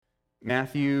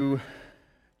Matthew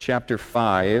chapter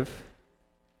 5,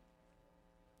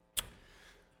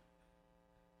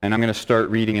 and I'm going to start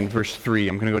reading in verse 3.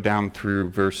 I'm going to go down through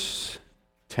verse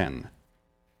 10.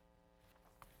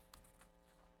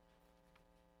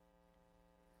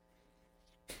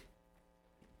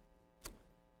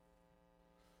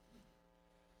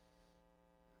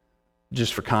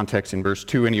 Just for context, in verse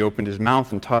 2, and he opened his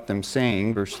mouth and taught them,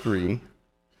 saying, verse 3,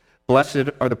 "Blessed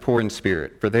are the poor in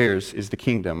spirit, for theirs is the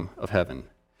kingdom of heaven.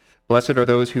 Blessed are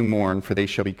those who mourn, for they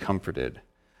shall be comforted.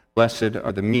 Blessed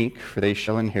are the meek, for they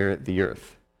shall inherit the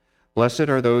earth. Blessed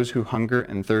are those who hunger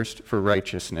and thirst for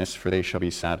righteousness, for they shall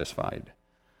be satisfied.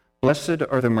 Blessed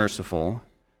are the merciful,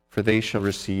 for they shall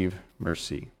receive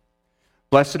mercy.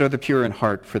 Blessed are the pure in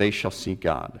heart, for they shall see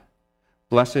God.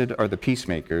 Blessed are the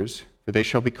peacemakers, for they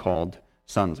shall be called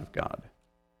sons of God.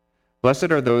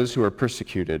 Blessed are those who are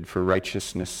persecuted for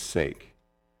righteousness' sake,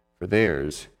 for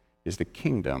theirs is the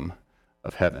kingdom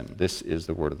of heaven." This is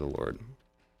the word of the Lord.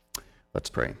 Let's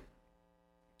pray.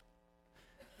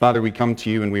 Father, we come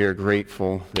to you and we are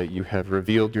grateful that you have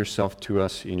revealed yourself to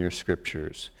us in your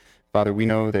scriptures. Father, we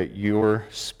know that your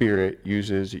Spirit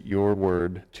uses your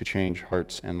word to change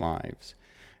hearts and lives.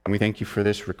 And we thank you for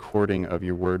this recording of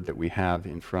your word that we have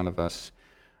in front of us.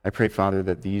 I pray, Father,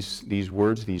 that these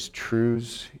words, these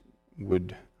truths,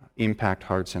 would impact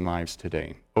hearts and lives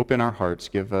today. Open our hearts,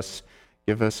 give us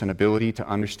an ability to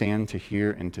understand, to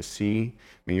hear, and to see.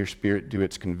 May your Spirit do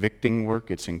its convicting work,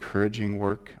 its encouraging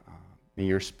work. May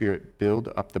your Spirit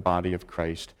build up the body of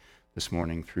Christ this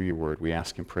morning through your word. We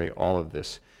ask and pray all of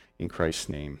this in Christ's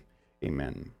name.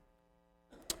 Amen.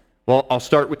 Well, I'll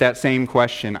start with that same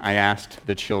question I asked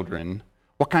the children.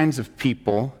 What kinds of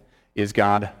people is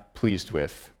God pleased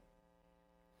with?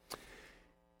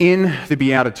 In the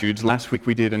Beatitudes, last week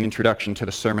we did an introduction to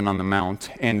the Sermon on the Mount,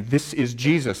 and this is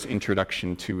Jesus'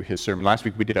 introduction to his sermon. Last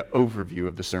week we did an overview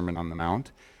of the Sermon on the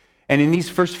Mount. And in these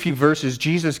first few verses,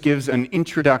 Jesus gives an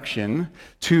introduction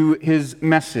to his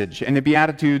message. And the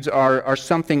Beatitudes are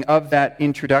something of that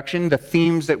introduction. The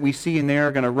themes that we see in there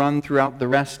are going to run throughout the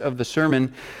rest of the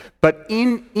sermon. But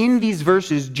in these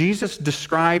verses, Jesus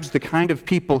describes the kind of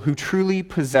people who truly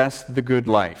possess the good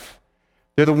life.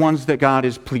 They're the ones that God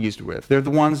is pleased with. They're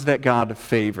the ones that God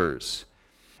favors.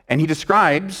 And he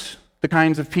describes the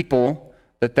kinds of people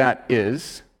that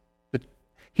is.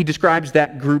 He describes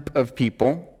that group of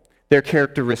people, their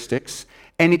characteristics,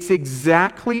 and it's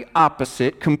exactly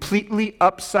opposite, completely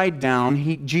upside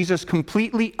down. Jesus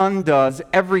completely undoes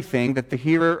everything that the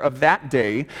hearer of that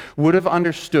day would have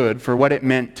understood for what it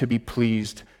meant to be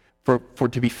pleased, for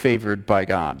to be favored by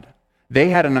God. They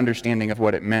had an understanding of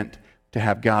what it meant to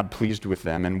have God pleased with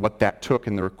them and what that took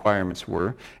and the requirements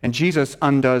were. And Jesus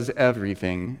undoes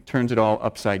everything, turns it all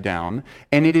upside down.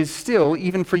 And it is still,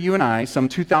 even for you and I, some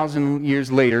 2,000 years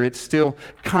later, it's still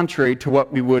contrary to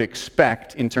what we would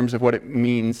expect in terms of what it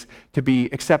means to be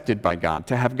accepted by God,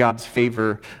 to have God's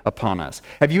favor upon us.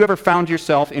 Have you ever found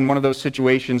yourself in one of those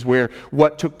situations where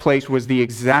what took place was the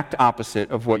exact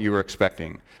opposite of what you were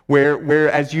expecting? Where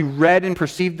as you read and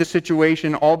perceived the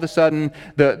situation, all of a sudden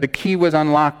the key was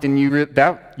unlocked and you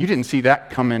didn't see that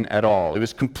coming at all. It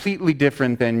was completely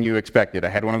different than you expected. I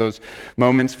had one of those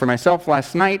moments for myself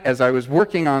last night as I was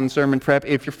working on sermon prep.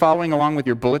 If you're following along with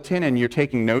your bulletin and you're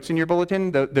taking notes in your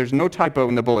bulletin, there's no typo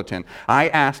in the bulletin. I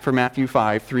asked for Matthew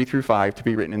 5, 3 through 5 to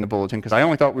be written in the bulletin because I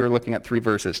only thought we were looking at 3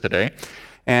 verses today.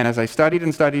 And as I studied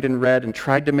and read and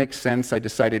tried to make sense, I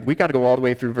decided we got to go all the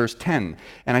way through verse 10.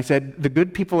 And I said, the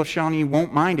good people of Shawnee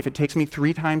won't mind if it takes me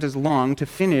 3 times as long to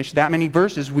finish that many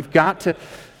verses. We've got to...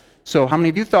 So how many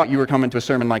of you thought you were coming to a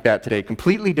sermon like that today?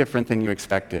 Completely different than you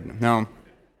expected. No.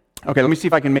 Okay, let me see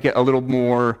if I can make it a little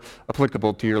more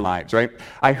applicable to your lives, right?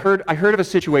 I heard of a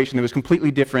situation that was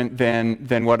completely different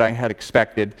than what I had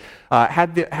expected.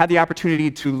 Had the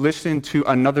opportunity to listen to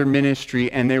another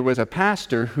ministry, and there was a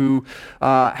pastor who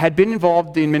had been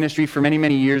involved in ministry for many,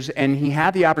 many years, and he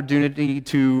had the opportunity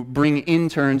to bring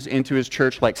interns into his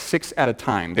church like 6 at a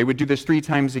time. They would do this 3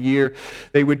 times a year.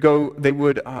 They would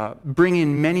bring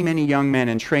in many, many young men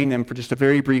and train them for just a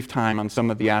very brief time on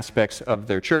some of the aspects of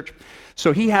their church.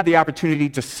 So he had the opportunity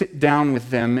to sit down with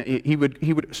them. He would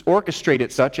orchestrate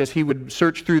it such as he would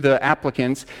search through the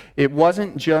applicants. It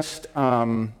wasn't just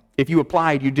if you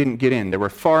applied, you didn't get in. There were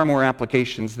far more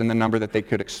applications than the number that they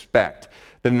could expect,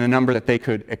 than the number that they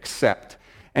could accept.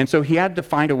 And so he had to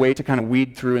find a way to kind of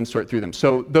weed through and sort through them.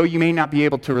 So though you may not be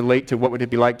able to relate to what would it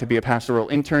be like to be a pastoral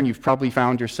intern, you've probably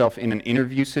found yourself in an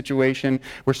interview situation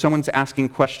where someone's asking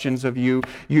questions of you.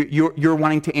 You're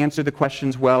wanting to answer the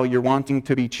questions well. You're wanting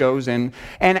to be chosen.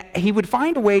 And he would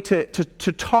find a way to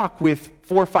talk with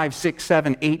 4, 5, 6,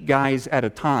 7, 8 guys at a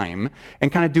time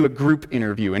and kind of do a group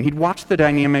interview. And he'd watch the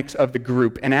dynamics of the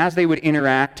group. And as they would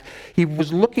interact, he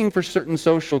was looking for certain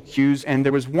social cues. And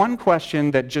there was one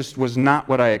question that just was not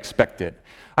what I expected.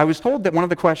 I was told that one of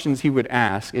the questions he would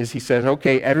ask is, he says,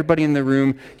 okay, everybody in the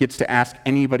room gets to ask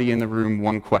anybody in the room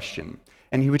one question.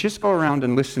 And he would just go around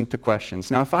and listen to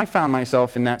questions. Now, if I found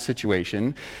myself in that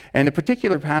situation, and a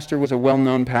particular pastor was a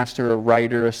well-known pastor, a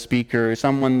writer, a speaker,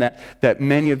 someone that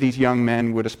many of these young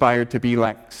men would aspire to be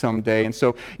like someday, and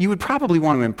so you would probably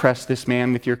want to impress this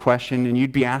man with your question, and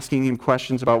you'd be asking him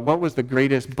questions about what was the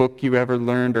greatest book you ever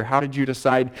learned, or how did you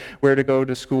decide where to go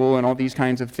to school, and all these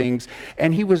kinds of things.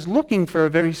 And he was looking for a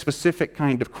very specific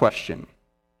kind of question.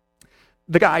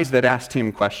 The guys that asked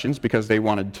him questions because they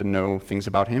wanted to know things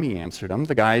about him, he answered them.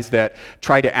 The guys that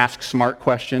tried to ask smart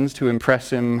questions to impress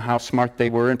him how smart they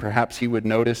were, and perhaps he would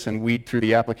notice and weed through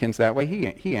the applicants that way,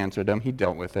 he answered them. He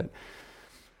dealt with it.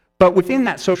 But within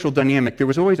that social dynamic, there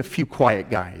was always a few quiet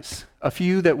guys, a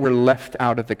few that were left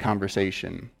out of the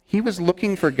conversation. He was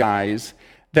looking for guys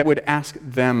that would ask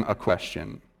them a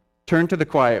question, turn to the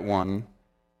quiet one,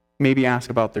 maybe ask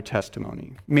about their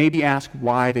testimony, maybe ask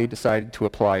why they decided to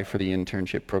apply for the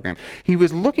internship program. He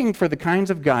was looking for the kinds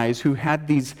of guys who had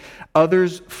these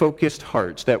others-focused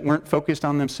hearts that weren't focused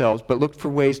on themselves, but looked for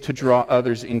ways to draw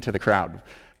others into the crowd.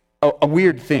 A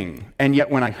weird thing, and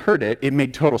yet when I heard it, it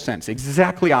made total sense.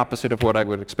 Exactly opposite of what I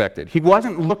would have expected. He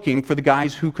wasn't looking for the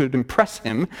guys who could impress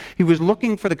him. He was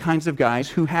looking for the kinds of guys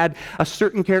who had a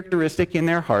certain characteristic in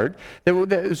their heart that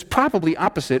was probably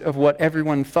opposite of what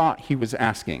everyone thought he was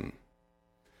asking.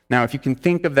 Now, if you can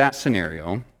think of that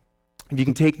scenario, if you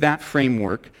can take that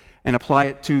framework and apply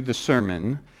it to the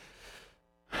sermon,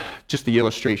 just the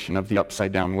illustration of the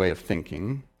upside-down way of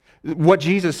thinking, what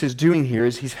Jesus is doing here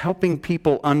is he's helping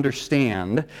people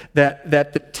understand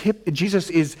that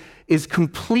Jesus is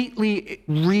completely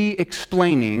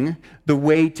re-explaining the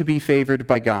way to be favored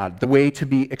by God, the way to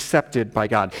be accepted by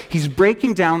God. He's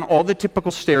breaking down all the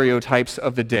typical stereotypes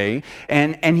of the day,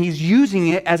 and he's using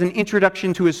it as an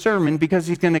introduction to his sermon because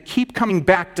he's going to keep coming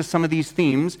back to some of these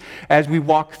themes as we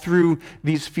walk through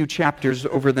these few chapters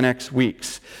over the next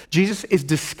weeks. Jesus is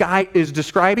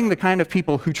describing the kind of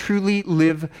people who truly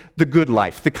live the good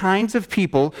life, the kinds of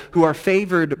people who are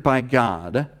favored by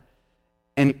God,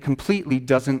 and it completely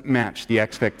doesn't match the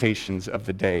expectations of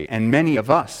the day. And many of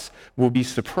us will be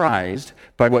surprised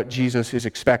by what Jesus is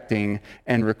expecting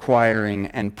and requiring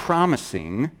and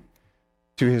promising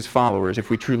to his followers if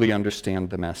we truly understand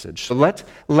the message. So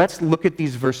let's look at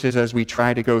these verses as we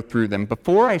try to go through them.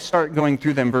 Before I start going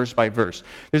through them verse by verse,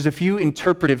 there's a few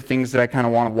interpretive things that I kind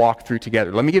of want to walk through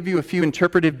together. Let me give you a few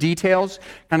interpretive details,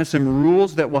 kind of some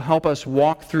rules that will help us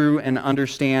walk through and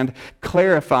understand,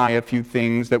 clarify a few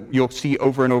things that you'll see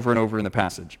over and over and over in the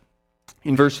passage.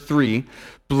 In verse 3,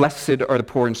 blessed are the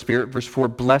poor in spirit. Verse 4,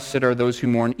 blessed are those who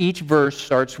mourn. Each verse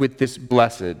starts with this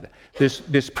blessed,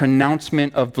 this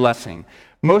pronouncement of blessing.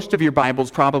 Most of your Bibles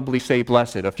probably say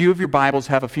blessed. A few of your Bibles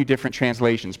have a few different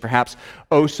translations. Perhaps,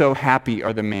 oh so happy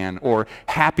are the man, or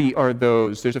happy are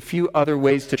those. There's a few other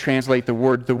ways to translate the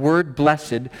word. The word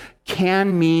blessed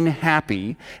can mean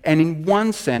happy, and in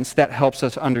one sense that helps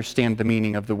us understand the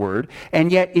meaning of the word.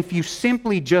 And yet if you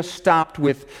simply just stopped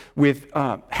with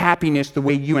happiness the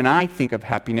way you and I think of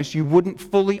happiness, you wouldn't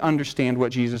fully understand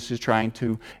what Jesus is trying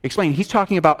to explain. He's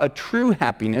talking about a true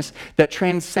happiness that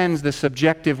transcends the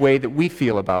subjective way that we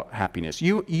feel about happiness. For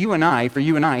you and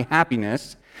I,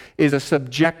 happiness is a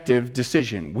subjective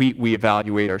decision. We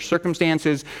evaluate our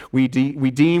circumstances, we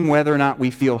deem whether or not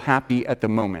we feel happy at the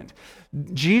moment.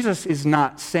 Jesus is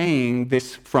not saying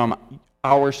this from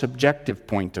our subjective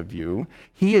point of view.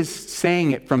 He is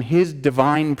saying it from his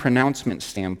divine pronouncement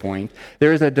standpoint.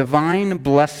 There is a divine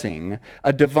blessing,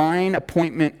 a divine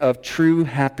appointment of true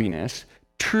happiness.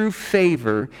 True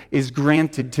favor is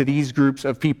granted to these groups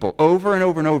of people. Over and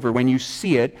over and over, when you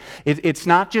see it, it's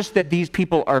not just that these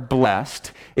people are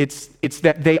blessed, it's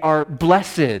that they are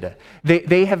blessed.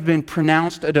 They have been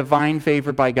pronounced a divine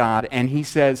favor by God, and he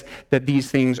says that these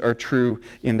things are true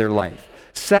in their life.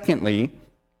 Secondly,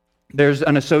 there's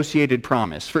an associated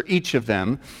promise. For each of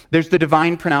them, there's the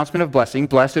divine pronouncement of blessing.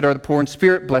 Blessed are the poor in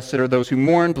spirit. Blessed are those who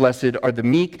mourn. Blessed are the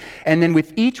meek. And then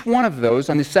with each one of those,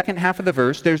 on the second half of the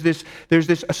verse, there's this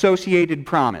associated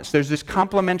promise. There's this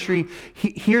complementary,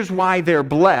 here's why they're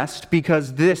blessed,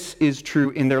 because this is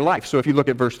true in their life. So if you look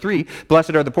at verse 3,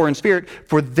 blessed are the poor in spirit,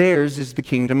 for theirs is the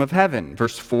kingdom of heaven.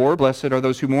 Verse 4, blessed are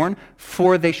those who mourn,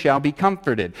 for they shall be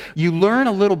comforted. You learn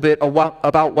a little bit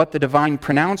about what the divine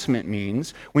pronouncement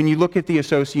means when you look at the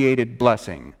associated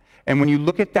blessing. And when you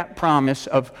look at that promise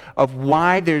of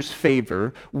why there's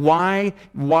favor, why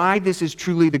this is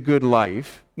truly the good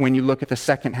life, when you look at the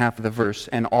second half of the verse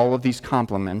and all of these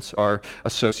compliments are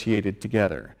associated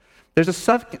together. There's a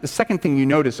second thing you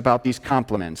notice about these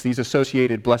compliments, these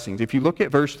associated blessings. If you look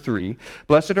at verse 3,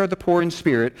 blessed are the poor in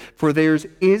spirit, for theirs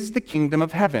is the kingdom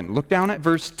of heaven. Look down at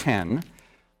verse 10.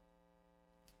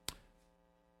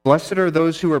 Blessed are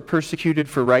those who are persecuted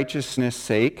for righteousness'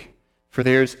 sake, for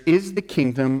theirs is the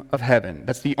kingdom of heaven.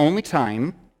 That's the only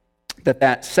time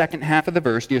that second half of the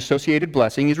verse, the associated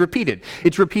blessing, is repeated.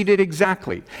 It's repeated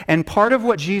exactly. And part of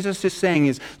what Jesus is saying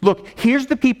is, look, here's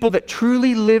the people that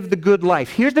truly live the good life.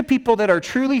 Here's the people that are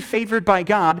truly favored by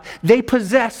God. They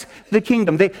possess the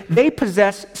kingdom. They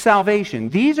possess salvation.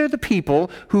 These are the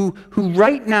people who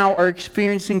right now are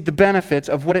experiencing the benefits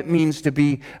of what it means to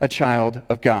be a child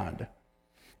of God.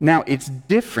 Now, it's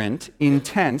different in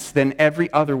tense than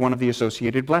every other one of the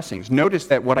associated blessings. Notice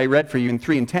that what I read for you in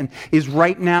 3 and 10 is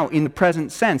right now in the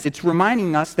present sense. It's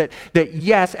reminding us that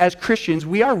yes, as Christians,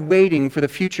 we are waiting for the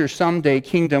future someday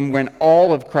kingdom when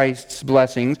all of Christ's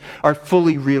blessings are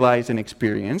fully realized and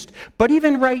experienced. But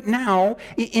even right now,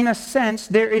 in a sense,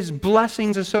 there is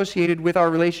blessings associated with our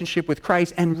relationship with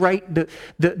Christ, and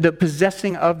the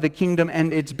possessing of the kingdom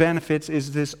and its benefits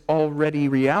is this already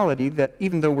reality that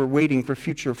even though we're waiting for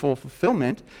future full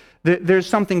fulfillment, there's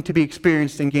something to be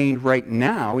experienced and gained right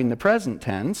now in the present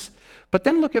tense. But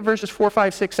then look at verses 4,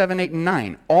 5, 6, 7, 8, and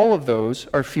 9. All of those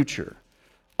are future.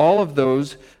 All of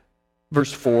those,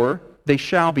 verse 4, they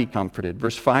shall be comforted.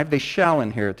 Verse 5, they shall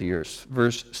inherit the earth.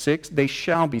 Verse 6, they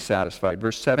shall be satisfied.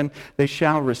 Verse 7, they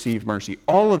shall receive mercy.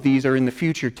 All of these are in the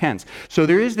future tense. So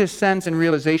there is this sense and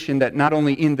realization that not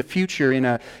only in the future, in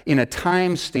a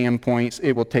time standpoint,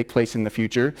 it will take place in the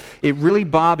future. It really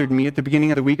bothered me at the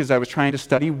beginning of the week as I was trying to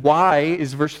study, why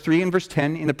is verse 3 and verse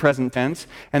 10 in the present tense,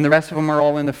 and the rest of them are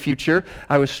all in the future?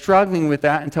 I was struggling with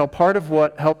that until part of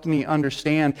what helped me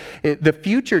understand the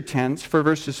future tense for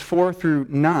verses 4 through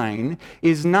 9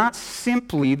 is not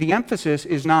simply, the emphasis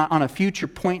is not on a future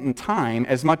point in time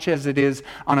as much as it is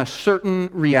on a certain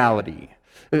reality.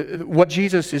 What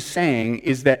Jesus is saying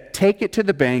is that take it to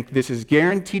the bank, this is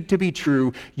guaranteed to be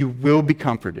true, you will be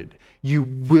comforted, you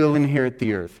will inherit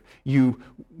the earth, you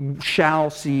shall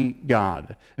see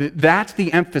God. That's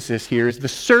the emphasis here, is the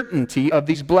certainty of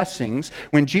these blessings.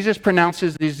 When Jesus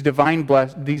pronounces these divine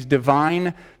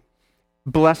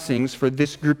blessings for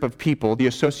this group of people, the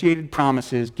associated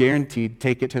promises guaranteed,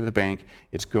 take it to the bank,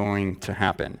 it's going to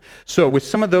happen. So with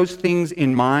some of those things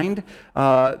in mind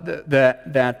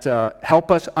that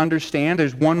help us understand,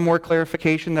 there's one more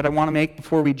clarification that I want to make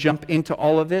before we jump into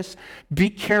all of this. Be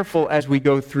careful as we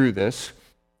go through this.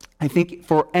 I think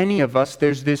for any of us,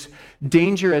 there's this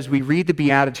danger as we read the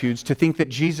Beatitudes to think that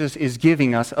Jesus is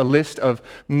giving us a list of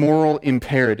moral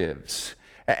imperatives,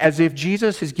 as if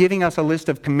Jesus is giving us a list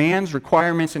of commands,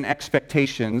 requirements, and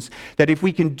expectations that if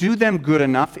we can do them good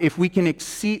enough, if we can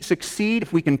succeed,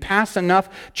 if we can pass enough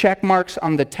check marks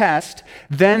on the test,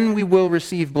 then we will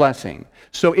receive blessing.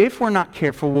 So if we're not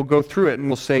careful, we'll go through it and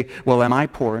we'll say, well, am I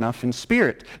poor enough in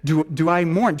spirit? Do I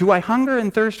mourn? Do I hunger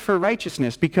and thirst for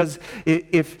righteousness? Because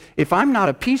if I'm not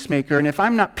a peacemaker and if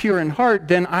I'm not pure in heart,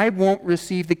 then I won't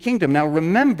receive the kingdom. Now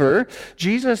remember,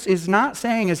 Jesus is not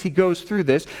saying as he goes through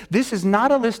this is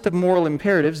not a list of moral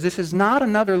imperatives. This is not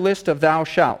another list of thou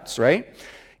shalts, right?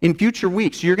 In future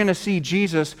weeks, you're going to see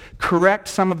Jesus correct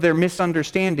some of their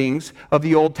misunderstandings of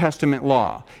the Old Testament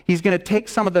law. He's going to take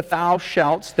some of the thou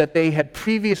shalts that they had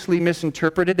previously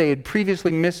misinterpreted, they had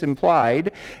previously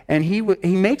misimplied, and he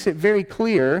makes it very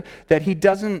clear that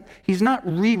he's not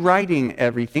rewriting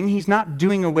everything. He's not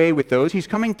doing away with those. He's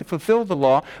coming to fulfill the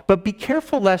law, but be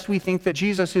careful lest we think that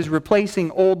Jesus is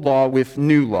replacing old law with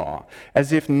new law,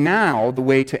 as if now the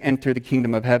way to enter the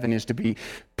kingdom of heaven is to be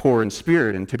poor in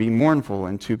spirit and to be mournful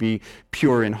and to be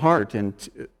pure in heart. And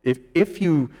if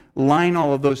you line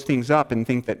all of those things up and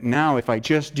think that now if I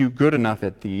just do good enough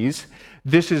at these,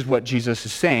 this is what Jesus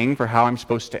is saying for how I'm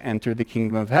supposed to enter the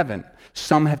kingdom of heaven.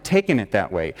 Some have taken it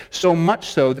that way, so much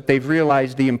so that they've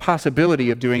realized the impossibility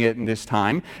of doing it in this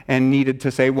time and needed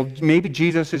to say, well, maybe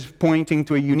Jesus is pointing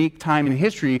to a unique time in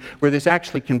history where this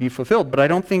actually can be fulfilled. But I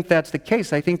don't think that's the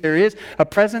case. I think there is a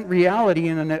present reality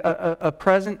and a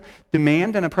present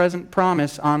demand and a present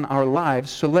promise on our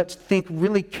lives. So let's think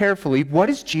really carefully, what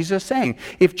is Jesus saying?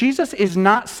 If Jesus is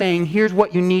not saying, here's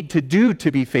what you need to do to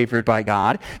be favored by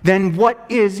God, then what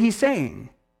is he saying?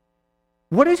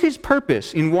 What is his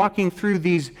purpose in walking through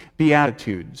these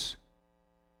Beatitudes?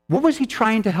 What was he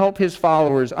trying to help his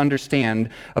followers understand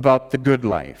about the good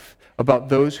life, about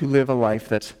those who live a life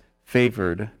that's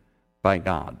favored by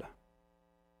God?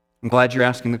 I'm glad you're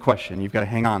asking the question. You've got to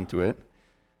hang on to it.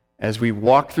 As we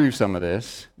walk through some of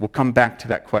this, we'll come back to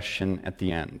that question at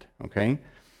the end, okay?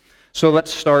 So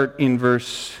let's start in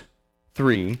verse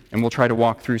 3, and we'll try to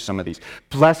walk through some of these.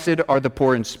 Blessed are the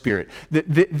poor in spirit.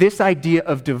 This idea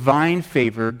of divine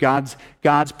favor, God's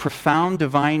profound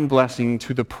divine blessing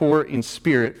to the poor in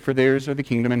spirit, for theirs are the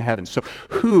kingdom in heaven. So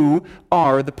who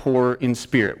are the poor in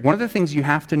spirit? One of the things you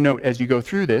have to note as you go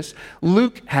through this,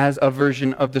 Luke has a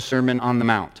version of the Sermon on the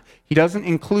Mount. He doesn't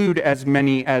include as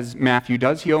many as Matthew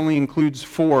does. He only includes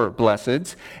 4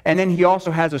 blesseds. And then he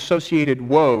also has associated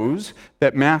woes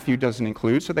that Matthew doesn't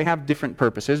include, so they have different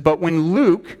purposes. But when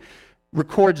Luke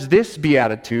records this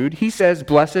beatitude, he says,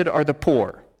 blessed are the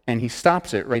poor, and he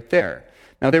stops it right there.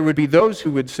 Now, there would be those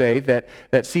who would say that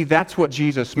see, that's what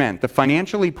Jesus meant. The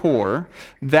financially poor,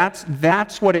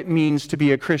 that's what it means to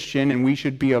be a Christian, and we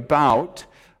should be about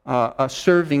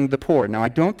serving the poor. Now, I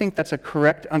don't think that's a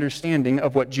correct understanding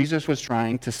of what Jesus was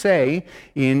trying to say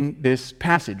in this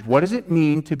passage. What does it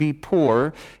mean to be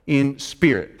poor in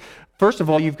spirit? First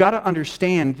of all, you've got to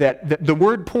understand that the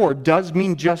word poor does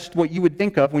mean just what you would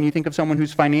think of when you think of someone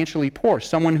who's financially poor,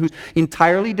 someone who's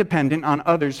entirely dependent on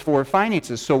others for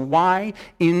finances. So why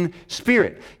in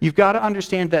spirit? You've got to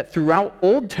understand that throughout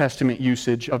Old Testament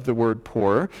usage of the word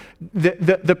poor,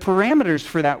 the parameters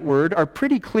for that word are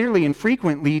pretty clearly and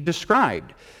frequently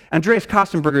described. Andreas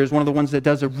Kostenberger is one of the ones that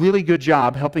does a really good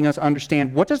job helping us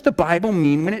understand what does the Bible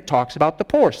mean when it talks about the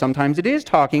poor. Sometimes it is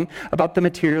talking about the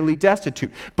materially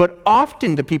destitute. But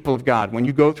often the people of God, when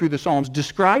you go through the Psalms,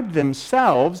 describe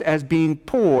themselves as being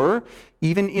poor,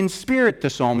 even in spirit,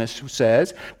 the psalmist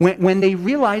says, when they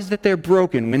realize that they're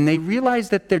broken, when they realize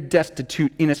that they're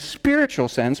destitute in a spiritual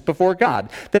sense before God,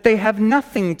 that they have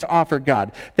nothing to offer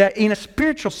God, that in a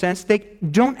spiritual sense they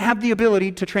don't have the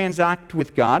ability to transact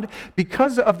with God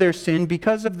because of their sin,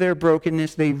 because of their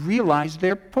brokenness, they realize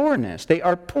their poorness. They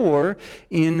are poor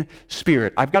in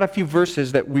spirit. I've got a few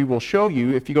verses that we will show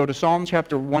you. If you go to Psalm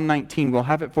chapter 119, we'll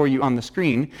have it for you on the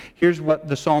screen. Here's what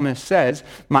the psalmist says.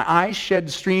 My eyes shed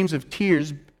streams of tears.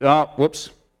 Whoops.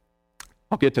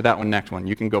 I'll get to that one next one.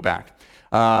 You can go back.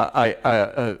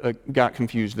 I got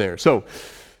confused there. So,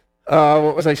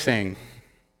 what was I saying?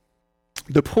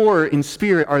 The poor in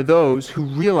spirit are those who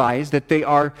realize that they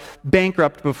are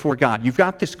bankrupt before God. You've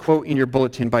got this quote in your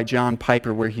bulletin by John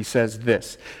Piper where he says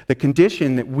this: the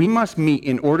condition that we must meet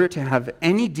in order to have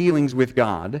any dealings with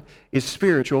God is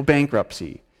spiritual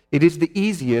bankruptcy. It is the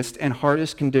easiest and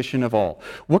hardest condition of all.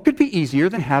 What could be easier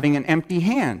than having an empty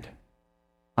hand?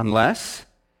 Unless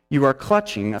you are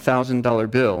clutching a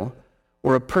 $1,000 bill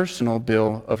or a personal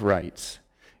bill of rights.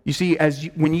 You see,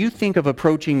 when you think of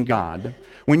approaching God,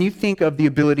 when you think of the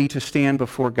ability to stand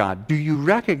before God, do you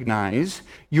recognize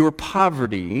your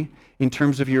poverty in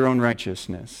terms of your own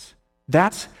righteousness?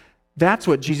 That's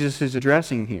what Jesus is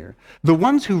addressing here. The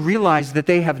ones who realize that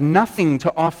they have nothing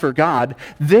to offer God,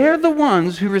 they're the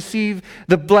ones who receive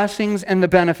the blessings and the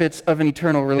benefits of an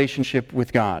eternal relationship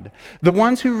with God. The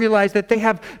ones who realize that they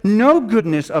have no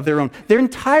goodness of their own. They're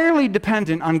entirely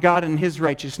dependent on God and His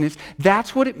righteousness.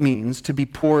 That's what it means to be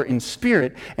poor in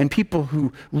spirit, and people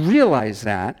who realize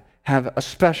that have a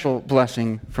special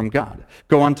blessing from God.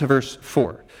 Go on to verse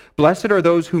 4. Blessed are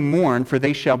those who mourn, for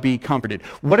they shall be comforted.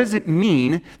 What does it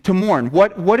mean to mourn?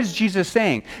 What is Jesus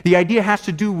saying? The idea has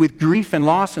to do with grief and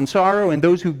loss and sorrow and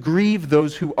those who grieve,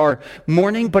 those who are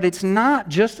mourning, but it's not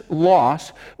just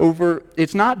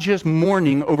it's not just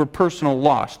mourning over personal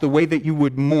loss, the way that you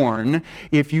would mourn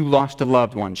if you lost a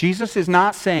loved one. Jesus is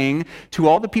not saying to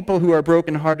all the people who are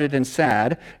brokenhearted and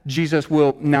sad, Jesus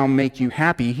will now make you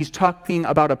happy. He's talking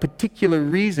about a particular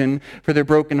reason for their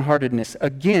brokenheartedness.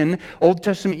 Again, Old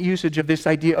Testament usage of this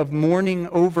idea of mourning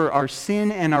over our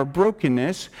sin and our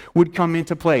brokenness would come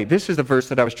into play. This is the verse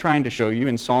that I was trying to show you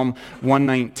in Psalm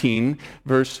 119,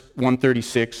 verse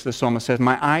 136. The psalmist says,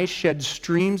 my eyes shed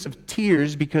streams of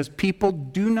tears because people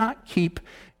do not keep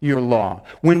your law.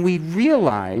 When we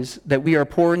realize that we are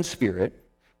poor in spirit,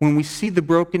 when we see the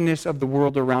brokenness of the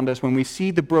world around us, when we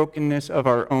see the brokenness of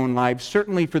our own lives,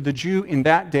 certainly for the Jew in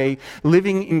that day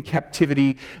living in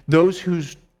captivity, those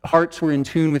whose hearts were in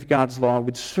tune with God's law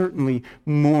would certainly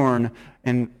mourn,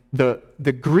 and the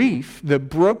grief, the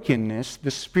brokenness,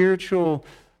 the spiritual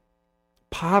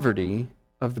poverty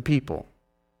of the people.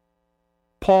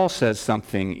 Paul says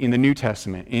something in the New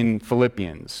Testament in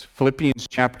Philippians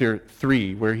chapter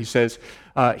 3, where he says,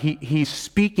 he's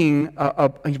speaking,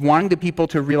 he's wanting the people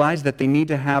to realize that they need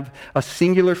to have a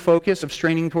singular focus of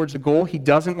straining towards the goal. He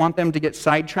doesn't want them to get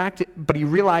sidetracked, but he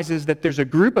realizes that there's a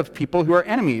group of people who are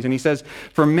enemies. And he says,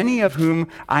 for many of whom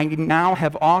I now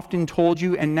have often told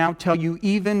you and now tell you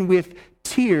even with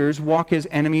tears walk as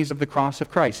enemies of the cross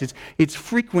of Christ. It's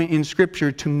frequent in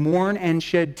Scripture to mourn and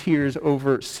shed tears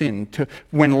over sin,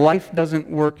 when life doesn't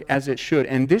work as it should.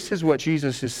 And this is what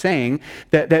Jesus is saying,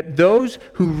 that those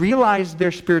who realize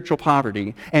their spiritual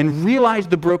poverty and realize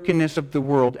the brokenness of the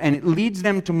world, and it leads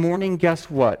them to mourning, guess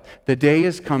what? The day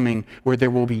is coming where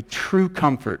there will be true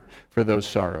comfort for those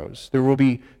sorrows. There will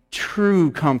be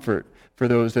true comfort for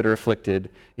those that are afflicted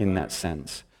in that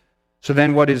sense. So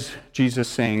then what is Jesus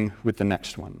saying with the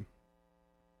next one?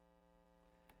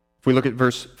 If we look at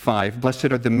verse 5,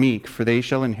 blessed are the meek, for they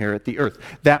shall inherit the earth.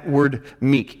 That word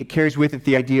meek, it carries with it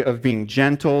the idea of being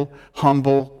gentle,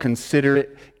 humble,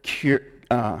 considerate,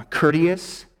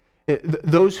 courteous.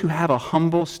 Those who have a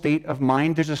humble state of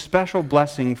mind, there's a special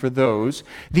blessing for those.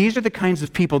 These are the kinds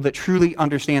of people that truly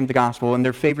understand the gospel, and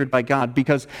they're favored by God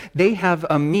because they have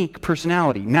a meek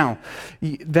personality. Now,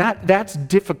 that's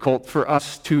difficult for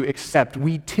us to accept.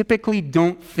 We typically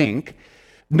don't think.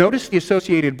 Notice the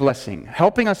associated blessing.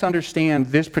 Helping us understand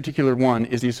this particular one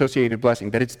is the associated blessing,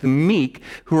 that it's the meek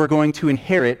who are going to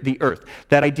inherit the earth.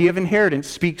 That idea of inheritance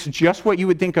speaks just what you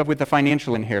would think of with the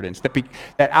financial inheritance,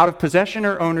 that out of possession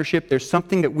or ownership, there's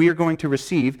something that we are going to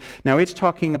receive. Now, it's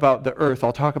talking about the earth.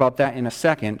 I'll talk about that in a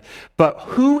second. But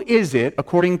who is it,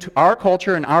 according to our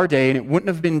culture and our day, and it wouldn't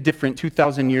have been different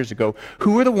 2,000 years ago,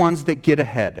 who are the ones that get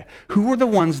ahead? Who are the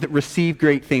ones that receive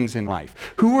great things in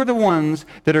life? Who are the ones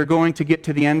that are going to get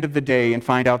to the end of the day and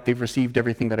find out they've received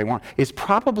everything that I want? It's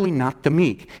probably not the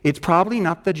meek. It's probably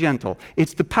not the gentle.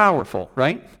 It's the powerful,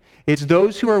 right? It's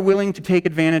those who are willing to take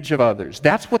advantage of others.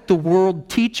 That's what the world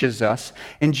teaches us,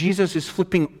 and Jesus is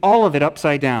flipping all of it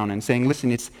upside down and saying,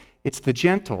 listen, it's the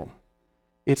gentle.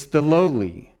 It's the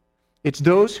lowly. It's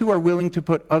those who are willing to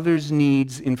put others'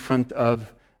 needs in front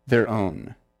of their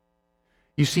own.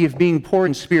 You see, if being poor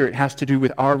in spirit has to do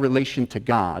with our relation to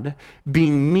God,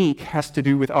 being meek has to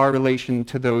do with our relation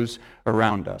to those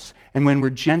around us. And when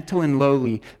we're gentle and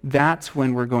lowly, that's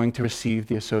when we're going to receive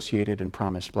the associated and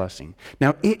promised blessing.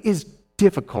 Now, it is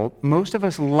difficult. Most of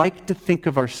us like to think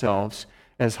of ourselves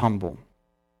as humble.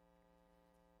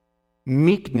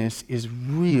 Meekness is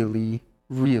really,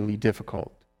 really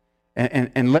difficult.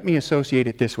 And let me associate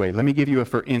it this way. Let me give you a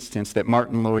for instance that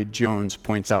Martin Lloyd-Jones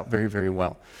points out very, very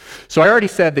well. So I already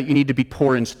said that you need to be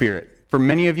poor in spirit. For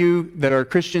many of you that are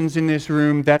Christians in this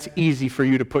room, that's easy for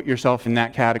you to put yourself in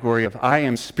that category of, I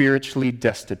am spiritually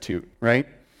destitute, right?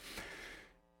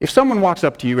 If someone walks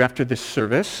up to you after this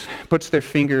service, puts their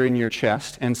finger in your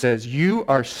chest and says, you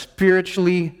are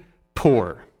spiritually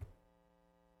poor.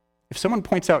 If someone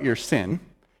points out your sin,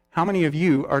 how many of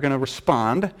you are going to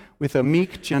respond with a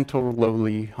meek, gentle,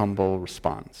 lowly, humble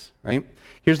response, right?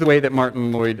 Here's the way that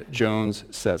Martin Lloyd-Jones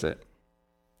says it.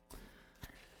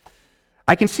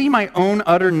 I can see my own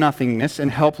utter nothingness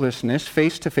and helplessness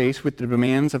face to face with the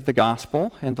demands of the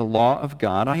gospel and the law of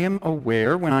God. I am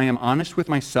aware when I am honest with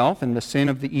myself and the sin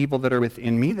of the evil that are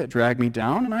within me that drag me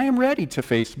down, and I am ready to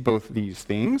face both these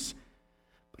things.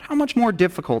 How much more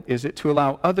difficult is it to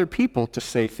allow other people to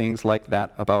say things like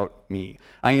that about me?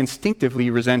 I instinctively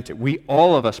resent it. We,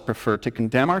 all of us, prefer to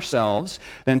condemn ourselves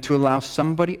than to allow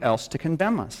somebody else to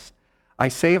condemn us. I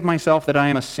say of myself that I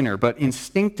am a sinner, but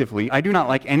instinctively, I do not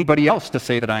like anybody else to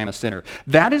say that I am a sinner.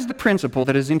 That is the principle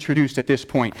that is introduced at this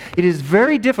point. It is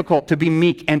very difficult to be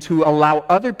meek and to allow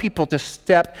other people to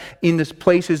step in these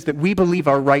places that we believe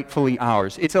are rightfully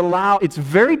ours. It's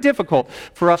very difficult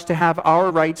for us to have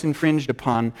our rights infringed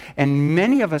upon, and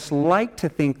many of us like to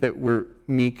think that we're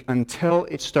meek until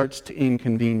it starts to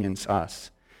inconvenience us.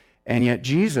 And yet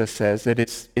Jesus says that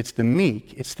it's the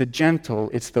meek, it's the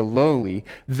gentle, it's the lowly.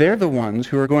 They're the ones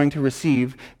who are going to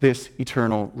receive this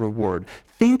eternal reward.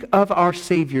 Think of our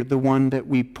Savior, the one that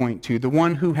we point to, the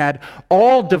one who had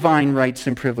all divine rights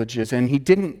and privileges, and he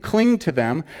didn't cling to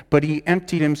them, but he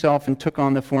emptied himself and took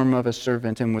on the form of a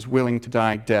servant and was willing to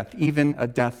die death, even a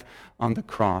death on the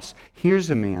cross. Here's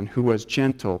a man who was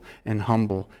gentle and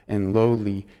humble and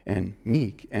lowly and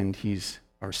meek, and he's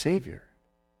our Savior.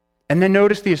 And then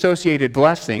notice the associated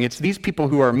blessing. It's these people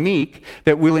who are meek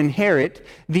that will inherit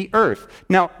the earth.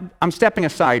 Now, I'm stepping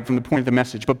aside from the point of the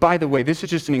message, but by the way, this is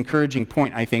just an encouraging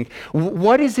point, I think.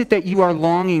 What is it that you are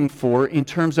longing for in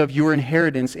terms of your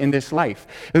inheritance in this life?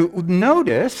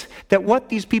 Notice that what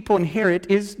these people inherit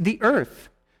is the earth.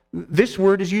 This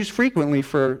word is used frequently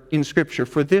in Scripture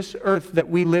for this earth that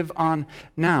we live on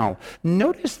now.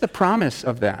 Notice the promise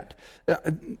of that.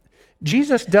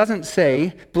 Jesus doesn't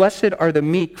say, blessed are the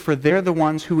meek, for they're the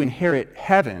ones who inherit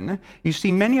heaven. You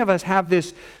see, many of us have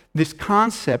this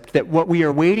concept that what we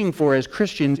are waiting for as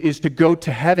Christians is to go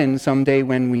to heaven someday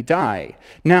when we die.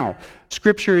 Now,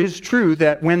 Scripture is true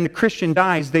that when the Christian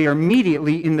dies, they are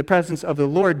immediately in the presence of the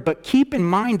Lord. But keep in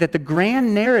mind that the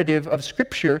grand narrative of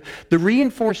Scripture, the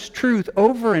reinforced truth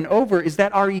over and over, is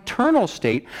that our eternal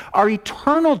state, our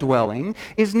eternal dwelling,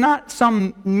 is not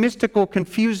some mystical,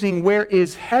 confusing, where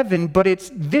is heaven, but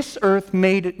it's this earth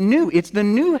made new. It's the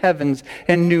new heavens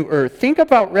and new earth. Think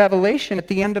about Revelation at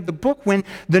the end of the book when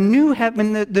the new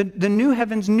heaven, the new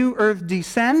heavens, new earth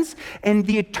descends, and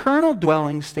the eternal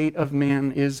dwelling state of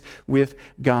man is with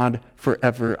God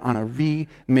forever on a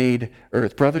remade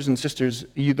earth. Brothers and sisters,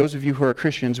 those of you who are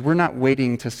Christians, we're not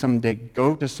waiting to someday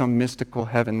go to some mystical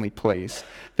heavenly place.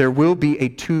 There will be a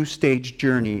two-stage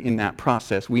journey in that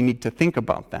process. We need to think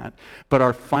about that. But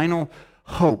our final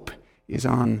hope is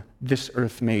on this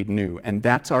earth made new, and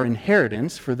that's our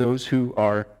inheritance for those who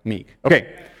are meek.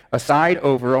 Okay, aside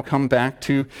over, I'll come back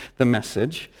to the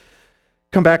message.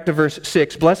 Come back to verse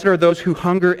 6. Blessed are those who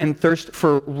hunger and thirst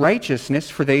for righteousness,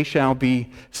 for they shall be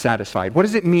satisfied. What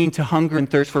does it mean to hunger and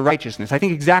thirst for righteousness? I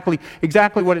think exactly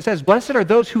what it says. Blessed are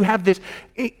those who have this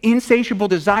insatiable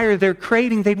desire, they're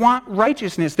craving, they want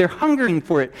righteousness, they're hungering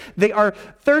for it, they are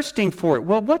thirsting for it.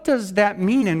 Well, what does that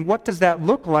mean and what does that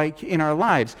look like in our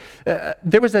lives?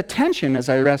 There was a tension as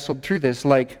I wrestled through this,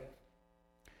 like,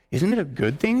 isn't it a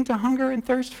good thing to hunger and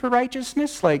thirst for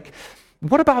righteousness? Like,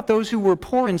 what about those who were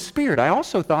poor in spirit? I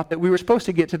also thought that we were supposed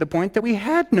to get to the point that we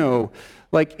had no,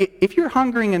 like, if you're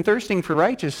hungering and thirsting for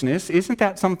righteousness, isn't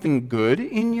that something good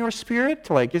in your spirit?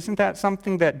 Like, isn't that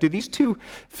something that, do these two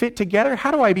fit together?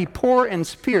 How do I be poor in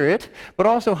spirit, but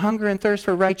also hunger and thirst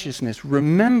for righteousness?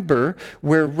 Remember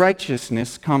where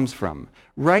righteousness comes from.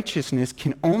 Righteousness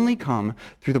can only come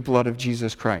through the blood of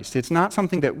Jesus Christ. It's not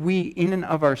something that we, in and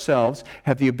of ourselves,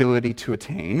 have the ability to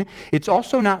attain. It's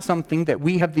also not something that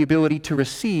we have the ability to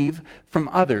receive from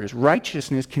others.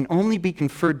 Righteousness can only be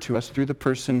conferred to us through the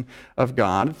person of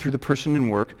God, through the person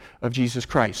and work of Jesus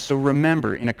Christ. So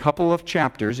remember, in a couple of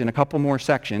chapters, in a couple more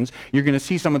sections, you're going to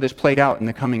see some of this played out in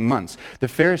the coming months. The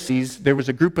Pharisees, there was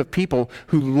a group of people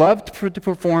who loved to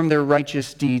perform their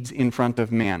righteous deeds in front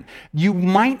of man. You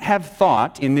might have thought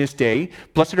in this day,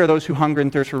 blessed are those who hunger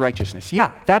and thirst for righteousness.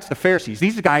 Yeah, that's the Pharisees.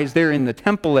 These guys, they're in the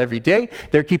temple every day.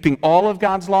 They're keeping all of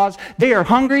God's laws. They are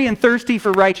hungry and thirsty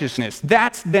for righteousness.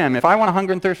 That's them. If I want to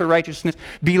hunger and thirst for righteousness,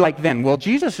 be like them. Well,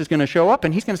 Jesus is going to show up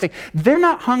and he's going to say, they're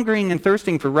not hungering and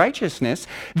thirsting for righteousness.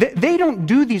 They don't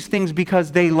do these things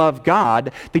because they love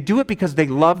God. They do it because they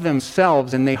love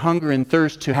themselves and they hunger and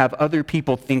thirst to have other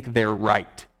people think they're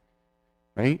right.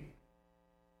 Right?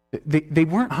 They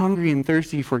weren't hungry and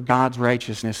thirsty for God's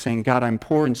righteousness, saying, God, I'm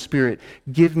poor in spirit,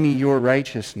 give me your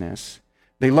righteousness.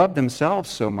 They loved themselves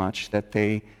so much that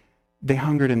they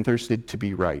hungered and thirsted to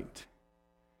be right.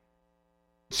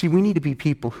 See, we need to be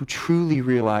people who truly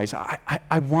realize,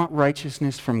 I want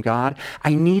righteousness from God.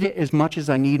 I need it as much as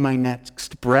I need my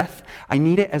next breath. I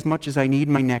need it as much as I need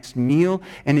my next meal,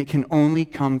 and it can only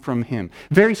come from Him.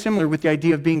 Very similar with the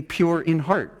idea of being pure in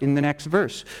heart in the next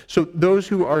verse. So those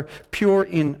who are pure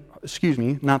in,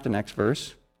 not the next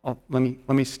verse. Let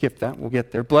me skip that. We'll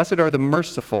get there. Blessed are the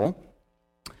merciful.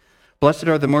 Blessed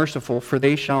are the merciful, for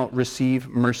they shall receive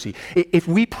mercy. If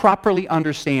we properly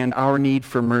understand our need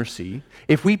for mercy,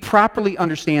 if we properly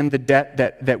understand the debt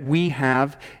that we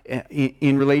have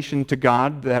in relation to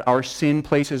God, that our sin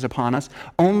places upon us,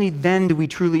 only then do we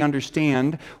truly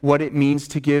understand what it means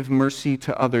to give mercy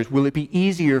to others. Will it be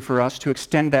easier for us to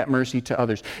extend that mercy to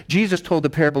others? Jesus told the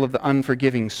parable of the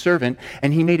unforgiving servant,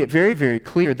 and he made it very, very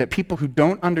clear that people who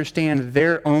don't understand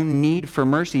their own need for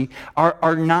mercy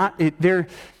are not,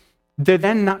 they're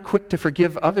then not quick to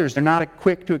forgive others. They're not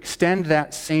quick to extend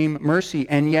that same mercy.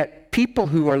 And yet, people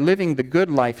who are living the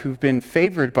good life, who've been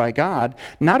favored by God,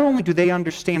 not only do they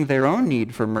understand their own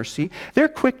need for mercy, they're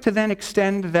quick to then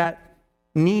extend that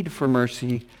need for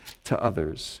mercy to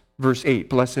others. Verse 8,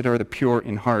 blessed are the pure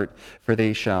in heart, for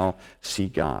they shall see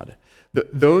God.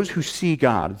 Those who see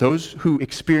God, those who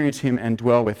experience Him and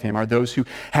dwell with Him, are those who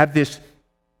have this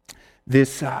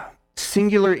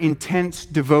singular, intense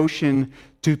devotion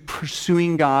to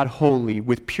pursuing God wholly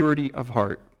with purity of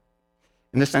heart,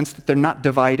 in the sense that they're not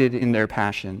divided in their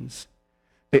passions.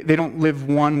 They don't live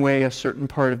one way a certain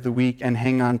part of the week and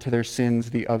hang on to their sins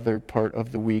the other part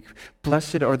of the week.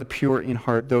 Blessed are the pure in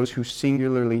heart, those who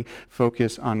singularly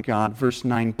focus on God. Verse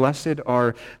 9, blessed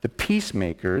are the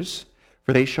peacemakers,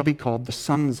 for they shall be called the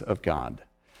sons of God.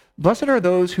 Blessed are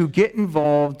those who get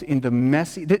involved in the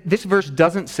messy. This verse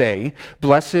doesn't say,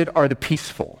 blessed are the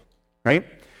peaceful, right?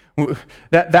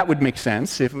 That would make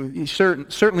sense.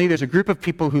 Certainly there's a group of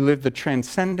people who live the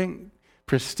transcendent,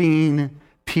 pristine,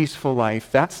 peaceful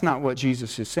life. That's not what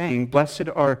Jesus is saying. Blessed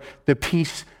are the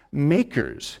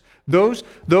peacemakers. Those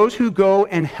who go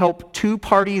and help two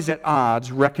parties at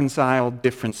odds reconcile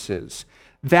differences.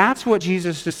 That's what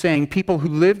Jesus is saying. People who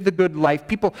live the good life,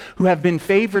 people who have been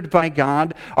favored by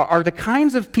God, are the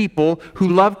kinds of people who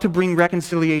love to bring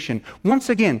reconciliation. Once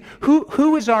again,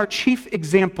 who is our chief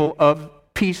example of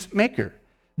peacemaker?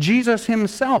 Jesus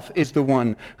himself is the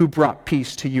one who brought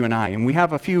peace to you and I. And we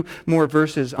have a few more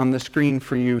verses on the screen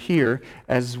for you here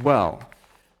as well.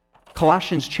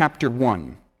 Colossians chapter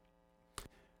 1.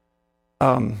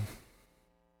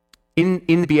 In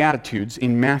the Beatitudes,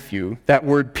 in Matthew, that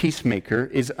word peacemaker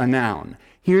is a noun.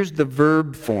 Here's the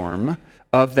verb form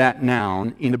of that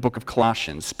noun in the book of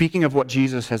Colossians, speaking of what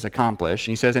Jesus has accomplished.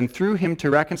 He says, and through him to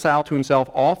reconcile to himself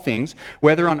all things,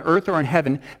 whether on earth or in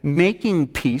heaven, making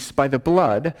peace by the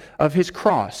blood of his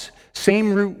cross.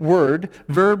 Same root word,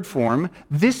 verb form.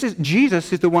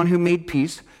 Jesus is the one who made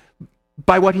peace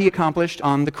by what he accomplished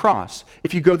on the cross.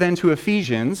 If you go then to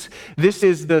Ephesians, this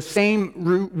is the same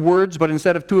root words, but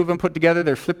instead of two of them put together,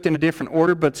 they're flipped in a different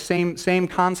order, but same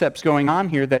concepts going on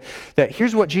here, that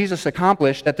here's what Jesus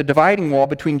accomplished, that the dividing wall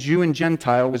between Jew and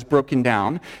Gentile was broken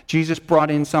down. Jesus brought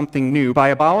in something new by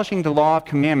abolishing the law of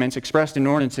commandments expressed in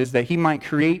ordinances, that he might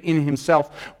create in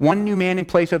himself one new man in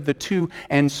place of the two,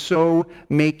 and so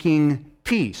making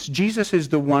peace. Jesus is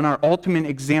the one, our ultimate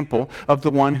example of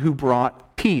the one who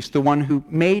brought peace, the one who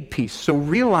made peace. So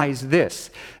realize this,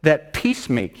 that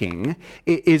peacemaking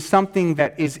is something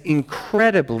that is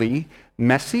incredibly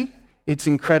messy, it's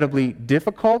incredibly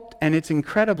difficult, and it's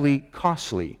incredibly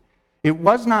costly. It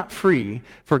was not free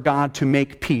for God to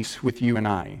make peace with you and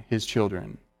I, his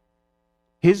children.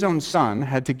 His own son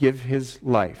had to give his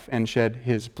life and shed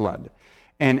his blood.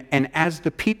 And as the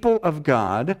people of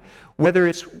God, whether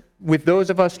it's with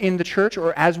those of us in the church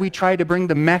or as we try to bring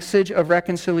the message of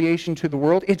reconciliation to the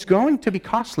world, it's going to be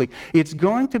costly. It's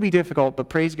going to be difficult, but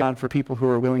praise God for people who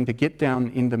are willing to get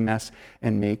down in the mess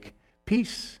and make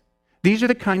peace. These are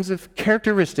the kinds of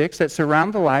characteristics that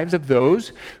surround the lives of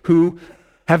those who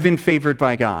have been favored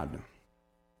by God.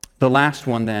 The last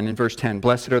one then in verse 10,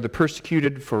 blessed are the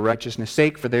persecuted for righteousness'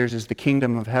 sake, for theirs is the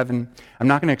kingdom of heaven. I'm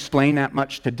not going to explain that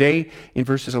much today. In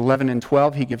verses 11 and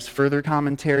 12, he gives further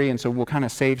commentary, and so we'll kind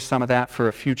of save some of that for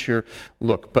a future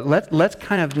look. But let's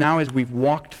kind of now, as we've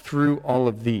walked through all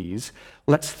of these,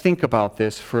 let's think about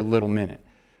this for a little minute.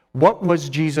 What was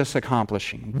Jesus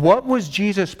accomplishing? What was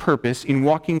Jesus' purpose in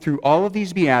walking through all of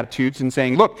these Beatitudes and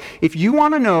saying, look, if you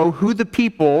want to know who the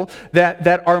people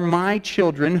that are my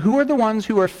children, who are the ones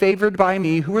who are favored by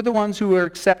me, who are the ones who are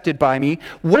accepted by me,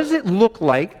 what does it look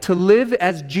like to live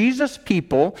as Jesus'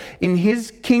 people in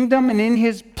his kingdom and in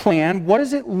his plan? What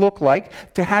does it look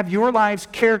like to have your lives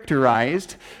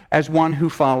characterized as one who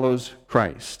follows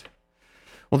Christ?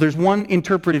 Well, there's one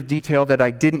interpretive detail that I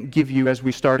didn't give you as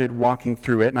we started walking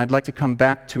through it, and I'd like to come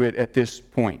back to it at this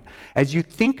point. As you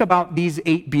think about these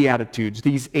 8 Beatitudes,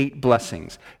 these 8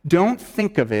 blessings, don't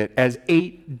think of it as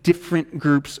 8 different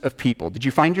groups of people. Did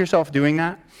you find yourself doing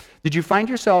that? Did you find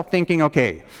yourself thinking,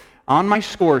 okay, on my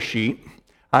score sheet,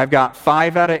 I've got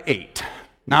 5 out of 8.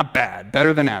 Not bad,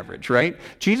 better than average, right?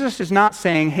 Jesus is not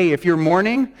saying, hey, if you're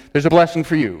mourning, there's a blessing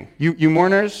for you. You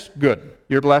mourners, good.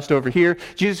 You're blessed over here.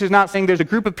 Jesus is not saying there's a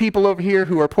group of people over here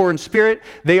who are poor in spirit.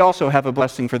 They also have a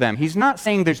blessing for them. He's not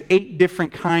saying there's 8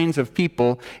 different kinds of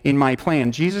people in my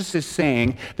plan. Jesus is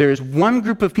saying there is one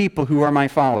group of people who are my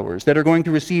followers that are going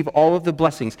to receive all of the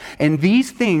blessings. And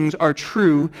these things are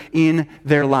true in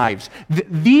their lives.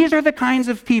 These are the kinds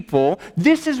of people,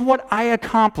 this is what I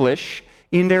accomplish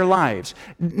in their lives.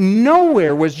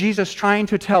 Nowhere was Jesus trying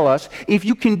to tell us, if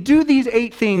you can do these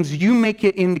 8 things, you make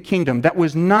it in the kingdom. That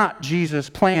was not Jesus'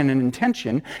 plan and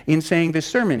intention in saying this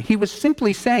sermon. He was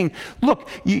simply saying, look,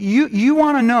 you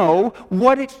want to know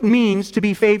what it means to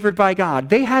be favored by God.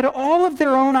 They had all of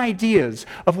their own ideas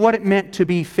of what it meant to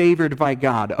be favored by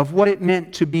God, of what it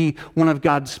meant to be one of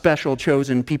God's special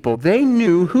chosen people. They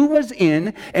knew who was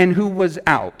in and who was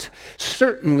out.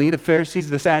 Certainly, the Pharisees,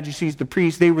 the Sadducees, the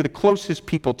priests, they were the closest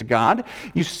people to God.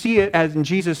 You see it as in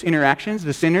Jesus' interactions,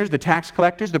 the sinners, the tax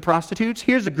collectors, the prostitutes.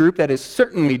 Here's a group that is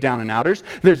certainly down and outers.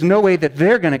 There's no way that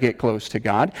they're going to get close to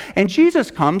God. And Jesus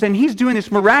comes and he's doing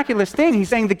this miraculous thing. He's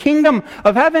saying the kingdom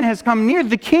of heaven has come near.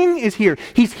 The king is here.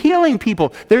 He's healing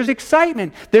people. There's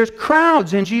excitement. There's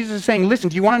crowds. And Jesus is saying, listen,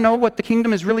 do you want to know what the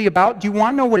kingdom is really about? Do you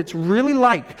want to know what it's really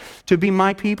like to be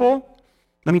my people?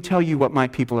 Let me tell you what my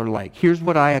people are like. Here's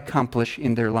what I accomplish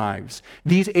in their lives.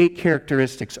 These 8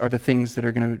 characteristics are the things that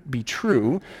are going to be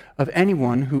true of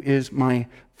anyone who is my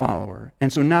follower.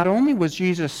 And so not only was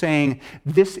Jesus saying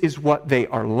this is what they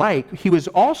are like, he was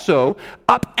also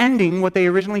upending what they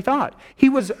originally thought. He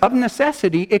was of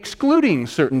necessity excluding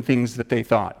certain things that they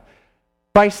thought.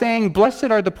 By saying, blessed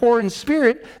are the poor in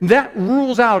spirit, that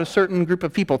rules out a certain group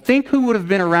of people. Think who would have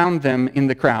been around them in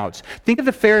the crowds. Think of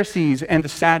the Pharisees and the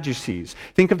Sadducees.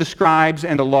 Think of the scribes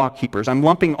and the law keepers. I'm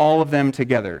lumping all of them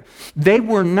together. They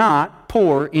were not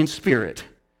poor in spirit.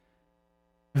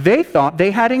 They thought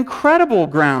they had incredible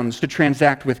grounds to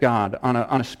transact with God on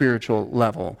a spiritual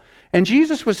level. And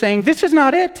Jesus was saying, this is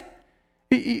not it.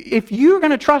 If you're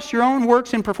going to trust your own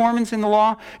works and performance in the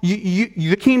law,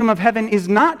 the kingdom of heaven is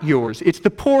not yours. It's the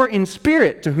poor in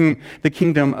spirit to whom the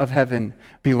kingdom of heaven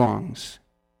belongs.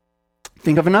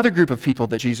 Think of another group of people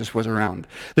that Jesus was around.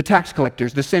 The tax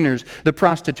collectors, the sinners, the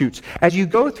prostitutes. As you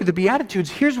go through the Beatitudes,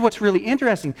 here's what's really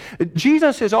interesting.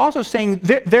 Jesus is also saying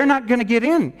they're not going to get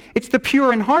in. It's the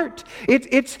pure in heart.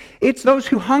 It's those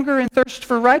who hunger and thirst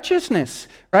for righteousness,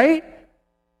 right?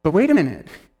 But wait a minute.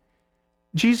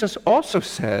 Jesus also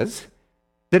says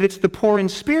that it's the poor in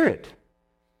spirit.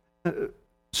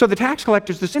 So the tax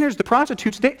collectors, the sinners, the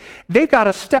prostitutes, they've got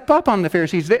to step up on the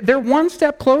Pharisees. They're one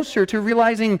step closer to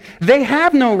realizing they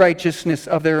have no righteousness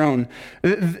of their own.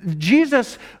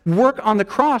 Jesus' work on the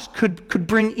cross could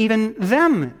bring even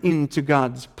them into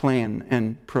God's plan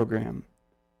and program.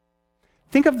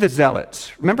 Think of the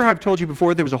zealots. Remember how I've told you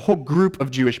before there was a whole group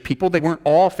of Jewish people. They weren't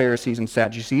all Pharisees and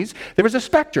Sadducees. There was a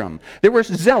spectrum. There were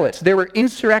zealots. There were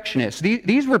insurrectionists.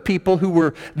 These were people who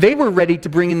were ready to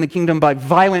bring in the kingdom by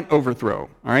violent overthrow.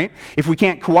 All right? If we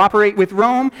can't cooperate with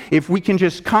Rome, if we can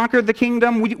just conquer the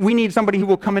kingdom, we need somebody who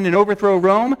will come in and overthrow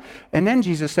Rome. And then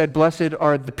Jesus said, blessed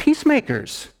are the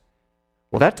peacemakers.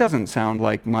 Well, that doesn't sound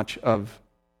like much of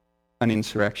an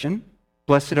insurrection.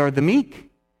 Blessed are the meek.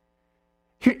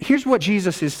 Here's what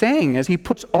Jesus is saying as he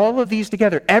puts all of these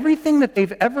together. Everything that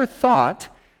they've ever thought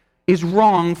is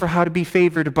wrong for how to be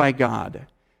favored by God.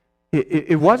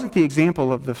 It wasn't the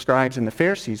example of the scribes and the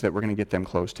Pharisees that were going to get them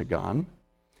close to God.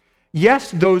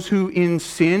 Yes, those who in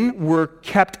sin were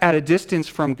kept at a distance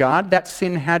from God, that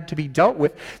sin had to be dealt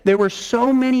with. There were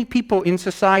so many people in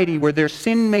society where their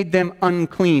sin made them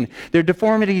unclean. Their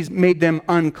deformities made them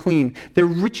unclean. Their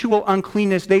ritual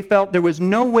uncleanness, they felt there was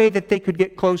no way that they could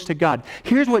get close to God.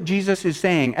 Here's what Jesus is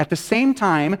saying. At the same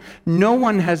time, no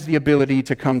one has the ability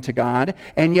to come to God,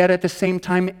 and yet at the same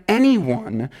time,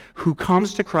 anyone who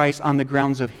comes to Christ on the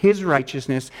grounds of his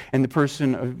righteousness and the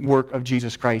person of work of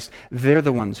Jesus Christ, they're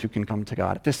the ones who can come to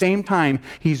God. At the same time,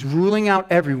 he's ruling out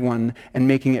everyone and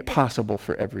making it possible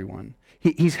for everyone.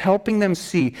 He's helping them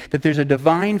see that there's a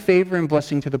divine favor and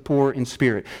blessing to the poor in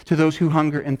spirit, to those who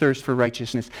hunger and thirst for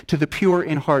righteousness, to the pure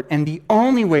in heart. And the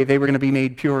only way they were going to be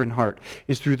made pure in heart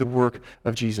is through the work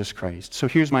of Jesus Christ. So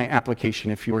here's my application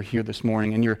if you're here this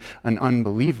morning and you're an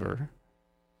unbeliever.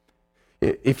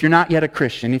 If you're not yet a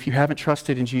Christian, if you haven't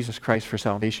trusted in Jesus Christ for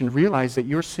salvation, realize that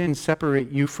your sins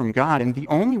separate you from God. And the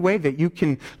only way that you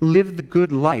can live the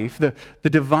good life, the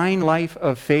divine life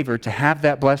of favor, to have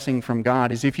that blessing from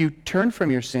God, is if you turn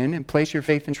from your sin and place your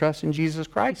faith and trust in Jesus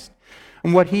Christ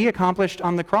and what he accomplished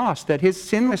on the cross, that his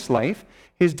sinless life,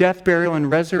 his death, burial, and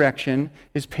resurrection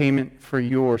is payment for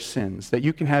your sins, that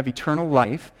you can have eternal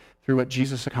life through what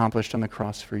Jesus accomplished on the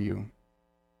cross for you.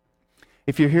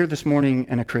 If you're here this morning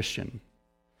and a Christian,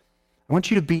 I want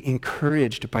you to be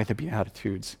encouraged by the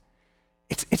Beatitudes.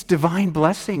 It's divine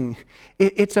blessing.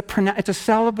 It's a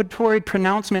celebratory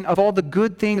pronouncement of all the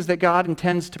good things that God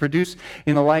intends to produce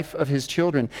in the life of his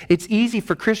children. It's easy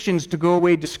for Christians to go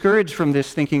away discouraged from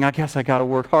this, thinking, I guess I got to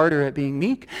work harder at being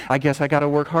meek. I guess I got to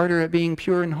work harder at being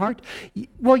pure in heart.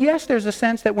 Well, yes, there's a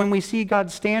sense that when we see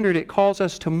God's standard, it calls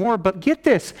us to more. But get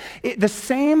this, the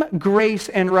same grace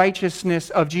and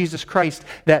righteousness of Jesus Christ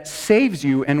that saves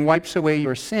you and wipes away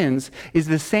your sins is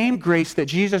the same grace that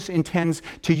Jesus intends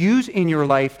to use in your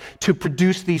life to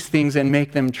produce these things and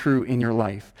make them true in your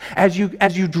life. As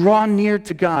you draw near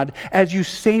to God, as you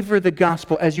savor the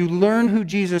gospel, as you learn who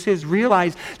Jesus is,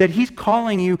 realize that he's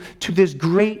calling you to this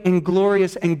great and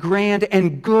glorious and grand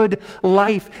and good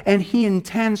life, and he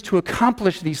intends to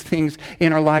accomplish these things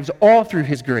in our lives all through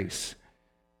his grace.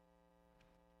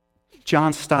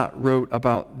 John Stott wrote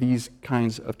about these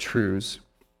kinds of truths.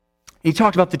 He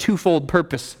talked about the twofold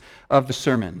purpose of the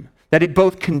sermon, that it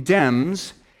both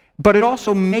condemns, but it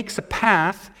also makes a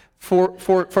path for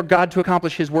God to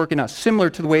accomplish his work in us, similar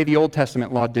to the way the Old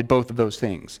Testament law did both of those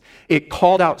things. It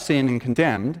called out sin and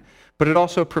condemned, but it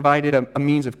also provided a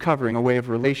means of covering, a way of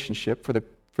relationship for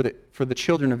the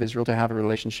children of Israel to have a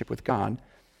relationship with God.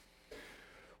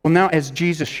 Well, now as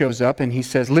Jesus shows up and he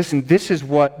says, listen, this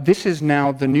is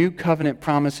now the new covenant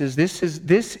promises. This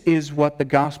is what the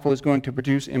gospel is going to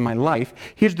produce in my life.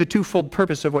 Here's the twofold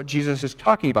purpose of what Jesus is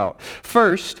talking about.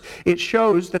 First, it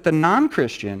shows that the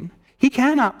non-Christian, he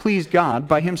cannot please God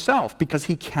by himself because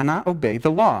he cannot obey the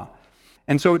law.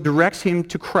 And so it directs him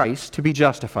to Christ to be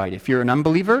justified. If you're an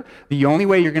unbeliever, the only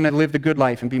way you're going to live the good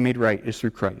life and be made right is through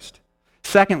Christ.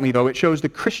 Secondly, though, it shows the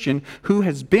Christian who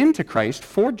has been to Christ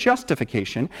for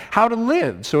justification how to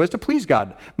live so as to please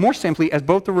God. More simply, as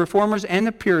both the Reformers and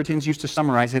the Puritans used to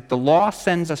summarize it, the law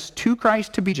sends us to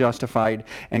Christ to be justified,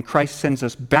 and Christ sends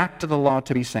us back to the law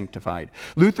to be sanctified.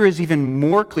 Luther is even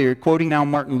more clear, quoting now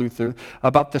Martin Luther,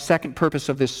 about the second purpose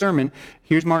of this sermon.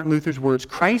 Here's Martin Luther's words.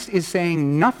 Christ is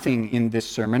saying nothing in this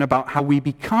sermon about how we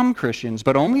become Christians,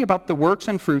 but only about the works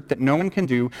and fruit that no one can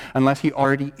do unless he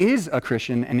already is a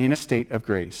Christian and in a state of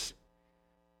grace.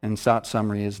 And Sott's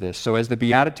summary is this. So as the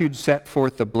Beatitudes set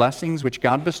forth the blessings which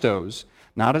God bestows,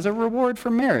 not as a reward for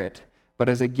merit, but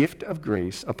as a gift of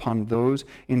grace upon those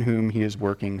in whom he is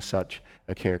working such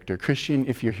a character. Christian,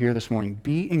 if you're here this morning,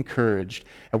 be encouraged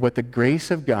at what the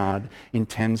grace of God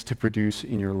intends to produce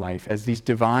in your life as these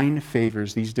divine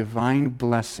favors, these divine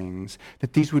blessings,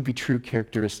 that these would be true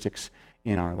characteristics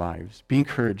in our lives. Be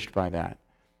encouraged by that.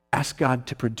 Ask God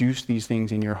to produce these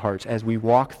things in your hearts as we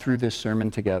walk through this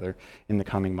sermon together in the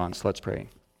coming months. Let's pray.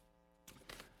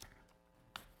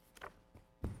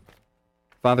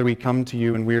 Father, we come to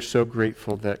you and we are so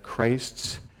grateful that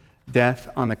Christ's death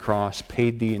on the cross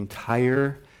paid the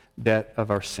entire debt of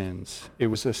our sins. It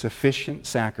was a sufficient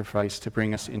sacrifice to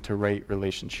bring us into right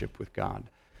relationship with God.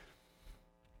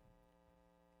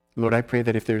 Lord, I pray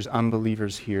that if there's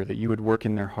unbelievers here, that you would work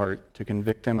in their heart to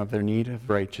convict them of their need of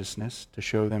righteousness, to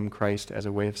show them Christ as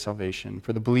a way of salvation.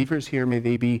 For the believers here, may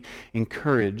they be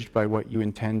encouraged by what you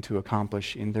intend to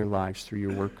accomplish in their lives through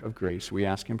your work of grace. We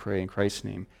ask and pray in Christ's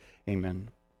name. Amen.